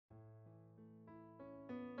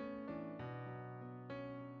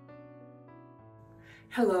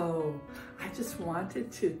Hello, I just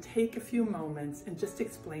wanted to take a few moments and just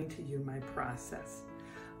explain to you my process.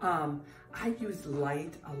 I use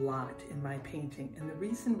light a lot in my painting, and the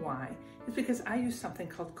reason why is because I use something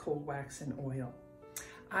called cold wax and oil.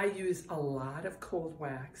 I use a lot of cold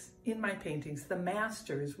wax in my paintings. The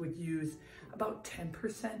masters would use about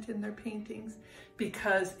 10% in their paintings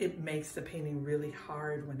because it makes the painting really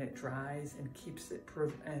hard when it dries and keeps it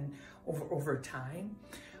over time.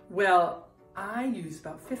 Well, I use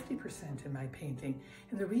about 50% in my painting,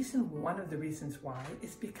 and one of the reasons why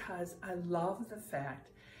is because I love the fact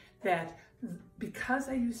that because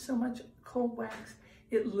I use so much cold wax,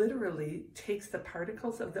 it literally takes the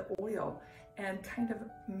particles of the oil and kind of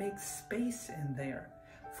makes space in there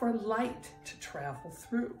for light to travel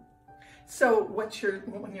through. So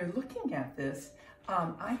when you're looking at this,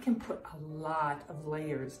 I can put a lot of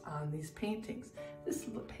layers on these paintings. This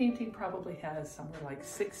painting probably has somewhere like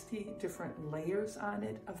 60 different layers on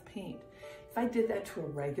it of paint. If I did that to a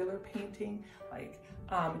regular painting,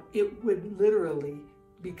 it would literally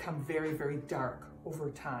become very, very dark over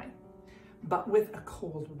time. But with a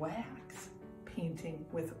cold wax painting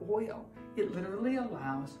with oil, it literally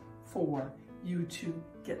allows for you to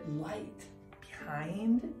get light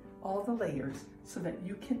behind all the layers so that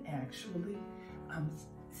you can actually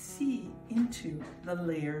see into the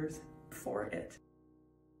layers for it.